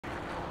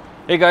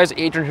Hey guys,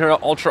 Adrian here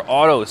at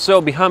UltraAuto.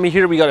 So behind me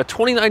here we got a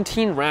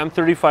 2019 Ram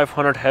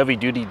 3500 heavy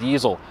duty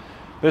diesel.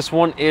 This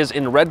one is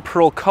in red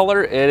pearl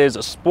color. It is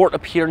a sport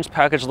appearance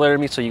package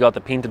Laramie, so you got the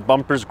painted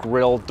bumpers,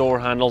 grille, door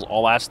handles,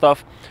 all that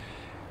stuff.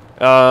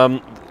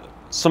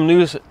 Some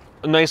new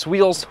nice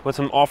wheels with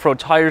some off-road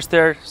tires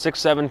there,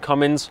 6.7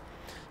 Cummins,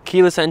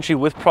 keyless entry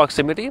with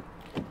proximity.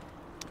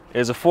 It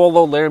is a full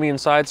load Laramie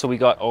inside, so we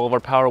got all of our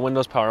power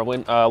windows,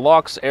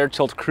 locks, air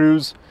tilt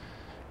cruise,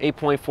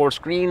 8.4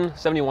 screen,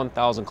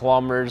 71,000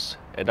 kilometers.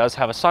 It does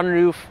have a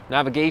sunroof,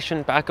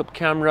 navigation, backup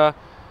camera,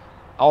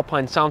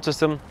 Alpine sound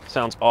system.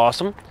 Sounds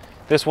awesome.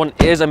 This one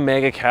is a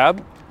mega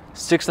cab,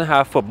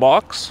 6.5 foot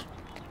box,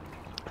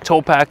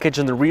 tow package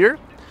in the rear.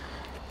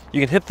 You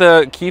can hit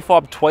the key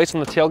fob twice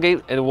on the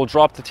tailgate and it will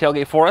drop the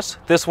tailgate for us.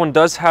 This one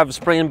does have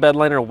spray and bed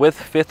liner with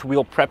fifth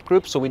wheel prep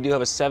group, so we do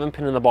have a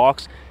 7-pin in the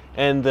box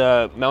and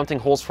the mounting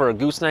holes for a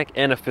gooseneck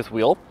and a fifth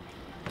wheel.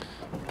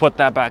 Put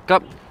that back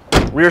up.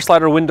 Rear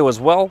slider window as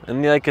well,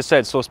 and like I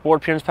said, so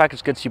sport appearance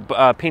package gets you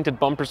painted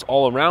bumpers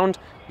all around.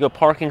 You got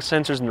parking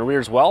sensors in the rear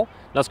as well.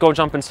 Let's go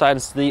jump inside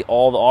and see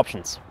all the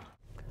options.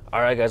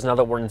 All right guys, now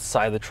that we're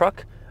inside the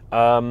truck,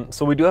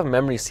 so we do have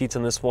memory seats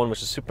in this one,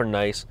 which is super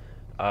nice.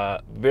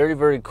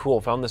 Very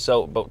cool. Found this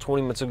out about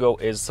 20 minutes ago.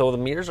 So the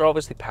mirrors are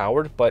obviously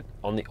powered, but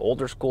on the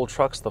older school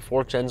trucks, the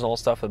 4th gens and all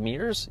stuff, the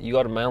mirrors, you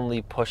got to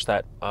manually push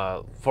that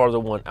farther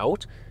one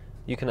out.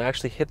 You can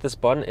actually hit this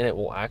button and it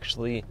will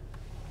actually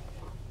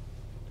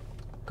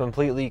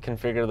completely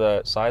configure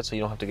the side, so you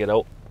don't have to get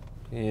out.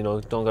 You know,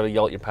 don't gotta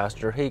yell at your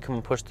passenger, hey, come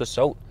and push this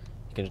out.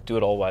 You can just do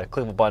it all by a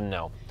click of a button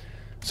now.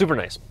 Super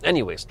nice.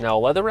 Anyways, now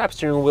leather wrap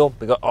steering wheel.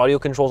 We got audio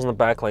controls in the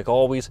back like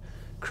always.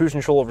 Cruise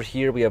control over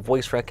here. We have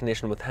voice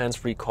recognition with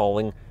hands-free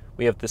calling.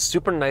 We have this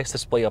super nice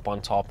display up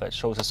on top that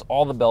shows us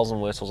all the bells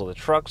and whistles of the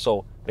truck,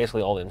 so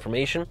basically all the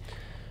information.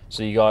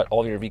 So you got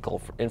all your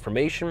vehicle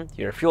information,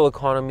 your fuel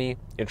economy,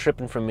 your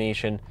trip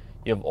information,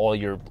 you have all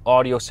your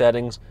audio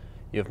settings,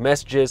 you have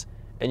messages,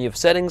 and you have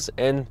settings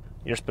and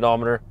your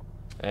speedometer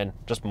and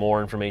just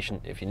more information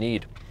if you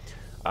need.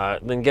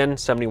 Then again,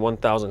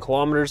 71,000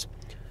 kilometers.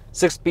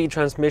 6-speed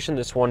transmission.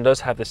 This one does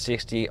have the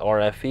 60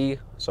 RFE,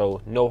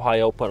 so no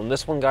high output on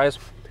this one, guys.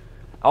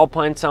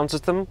 Alpine sound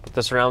system with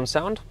the surround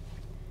sound.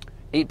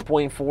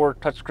 8.4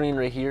 touchscreen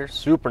right here,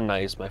 super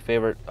nice. My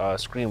favorite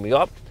screen we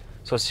got.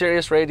 So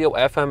Sirius radio,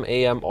 FM,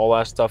 AM, all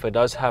that stuff. It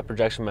does have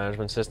projection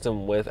management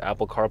system with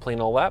Apple CarPlay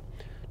and all that.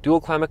 Dual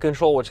climate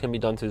control, which can be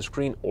done through the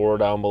screen or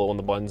down below on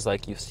the buttons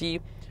like you see.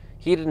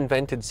 Heated and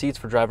vented seats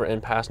for driver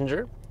and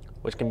passenger,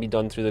 which can be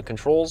done through the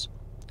controls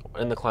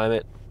and the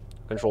climate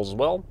controls as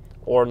well,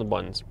 or in the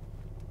buttons.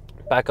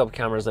 Backup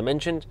camera, as I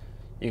mentioned.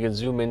 You can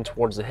zoom in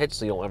towards the hitch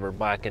so you don't ever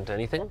back into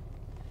anything.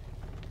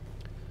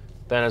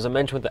 Then, as I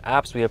mentioned with the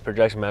apps, we have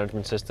projection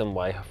management system,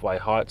 Wi-Fi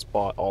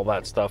hotspot, all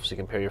that stuff, so you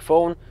can pair your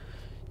phone.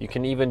 You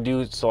can even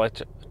do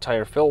select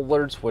tire fill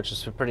alerts, which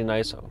is pretty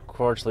nice.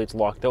 Unfortunately, it's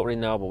locked out right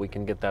now, but we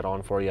can get that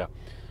on for you.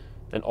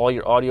 Then all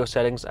your audio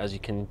settings, as you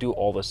can do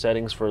all the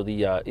settings for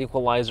the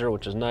equalizer,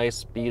 which is nice,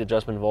 speed,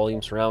 adjustment,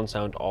 volume, surround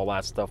sound, all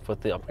that stuff with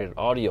the upgraded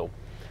audio.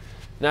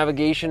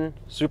 Navigation,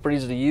 super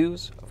easy to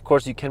use. Of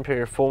course, you can pair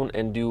your phone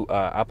and do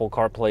Apple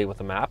CarPlay with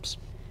the maps.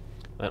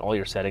 And all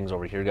your settings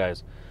over here,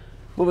 guys.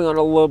 Moving on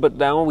a little bit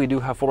down, we do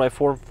have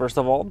 4x4. First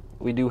of all,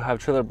 we do have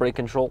trailer brake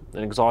control,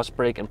 an exhaust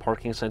brake, and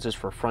parking sensors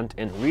for front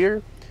and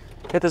rear.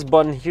 Hit this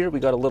button here, we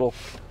got a little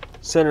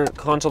center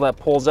console that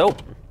pulls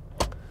out.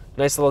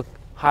 Nice little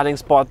hiding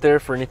spot there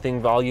for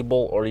anything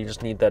valuable, or you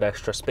just need that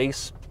extra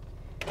space.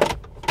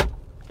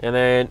 And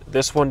then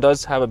this one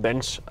does have a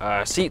bench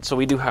seat, so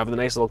we do have the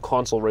nice little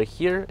console right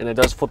here, and it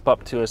does flip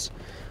up to us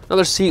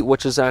another seat,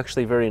 which is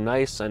actually very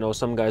nice. I know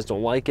some guys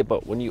don't like it,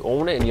 but when you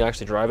own it and you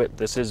actually drive it,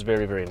 this is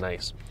very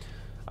nice.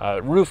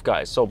 Roof,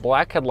 guys, so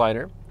black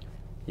headliner,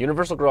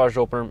 universal garage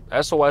opener,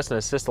 SOS and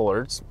assist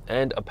alerts,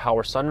 and a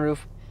power sunroof,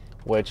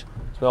 which,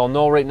 as we all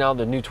know right now,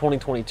 the new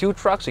 2022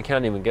 trucks, you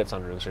can't even get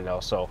sunroofs right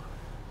now, so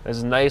this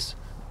is nice.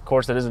 Of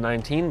course, it is a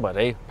 19, but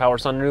hey, power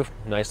sunroof,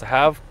 nice to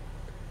have.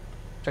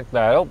 Check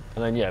that out.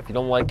 And then, yeah, if you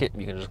don't like it,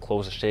 you can just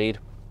close the shade.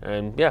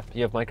 And yeah,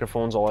 you have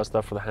microphones, all that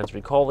stuff for the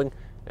hands-free calling.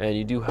 And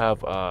you do have,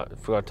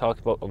 forgot to talk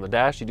about on the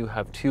dash, you do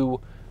have 2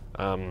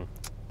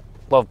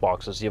 glove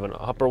boxes. You have an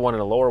upper one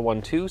and a lower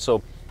one too, so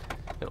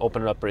you can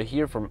open it up right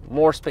here for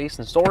more space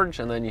and storage,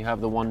 and then you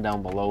have the one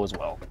down below as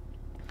well.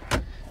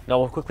 Now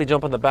we'll quickly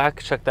jump on the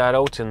back, check that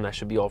out, and that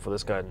should be all for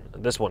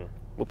this one.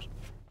 Whoops.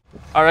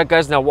 All right,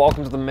 guys, now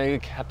welcome to the Mega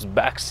Cab's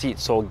back seat.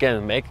 So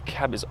again, Mega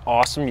Cab is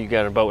awesome. You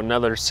get about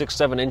another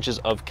 6-7 inches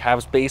of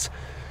cab space.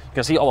 You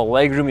can see all the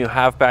leg room you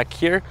have back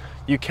here.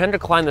 You can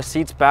recline the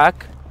seats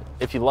back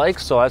if you like,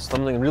 so that's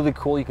something really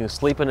cool. You can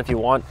sleep in if you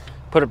want,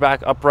 put it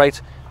back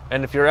upright,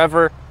 and if you're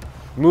ever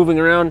moving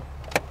around,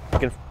 you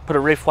can put it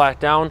right flat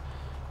down.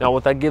 Now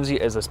what that gives you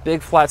is this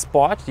big flat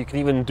spot. You can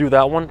even do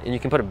that one, and you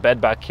can put a bed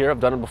back here. I've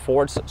done it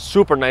before. It's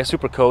super nice,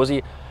 super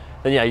cozy.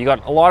 Then yeah, you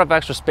got a lot of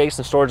extra space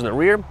and storage in the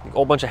rear, a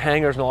whole bunch of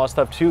hangers and all that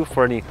stuff too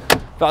for any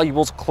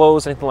valuables,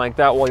 clothes, anything like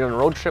that while you're on a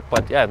road trip.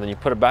 But yeah, then you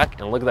put it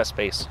back and look at that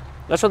space.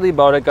 That's really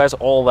about it, guys.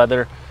 All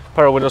leather.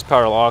 power windows,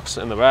 power locks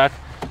in the back.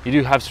 You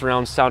do have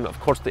surround sound, of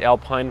course, the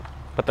Alpine,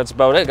 but that's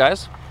about it,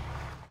 guys.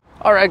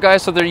 All right,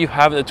 guys, so there you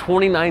have it, the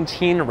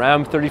 2019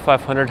 Ram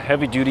 3500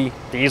 heavy duty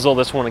diesel.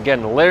 This one,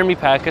 again, the Laramie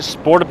package,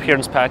 sport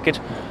appearance package,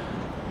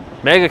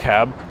 mega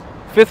cab,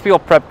 fifth wheel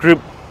prep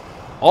group,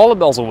 all the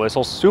bells and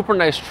whistles, super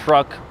nice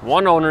truck,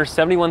 one owner,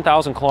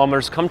 71,000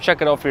 kilometers. Come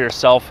check it out for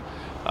yourself.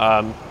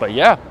 But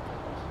yeah,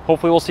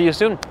 hopefully we'll see you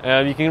soon.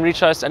 You can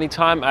reach us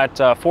anytime at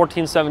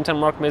 14710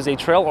 Mark Messier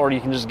Trail, or you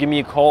can just give me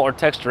a call or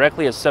text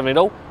directly at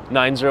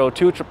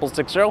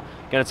 780-902-6660.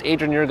 Again, it's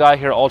Adrian, your guy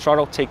here at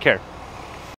UltraAuto. Take care.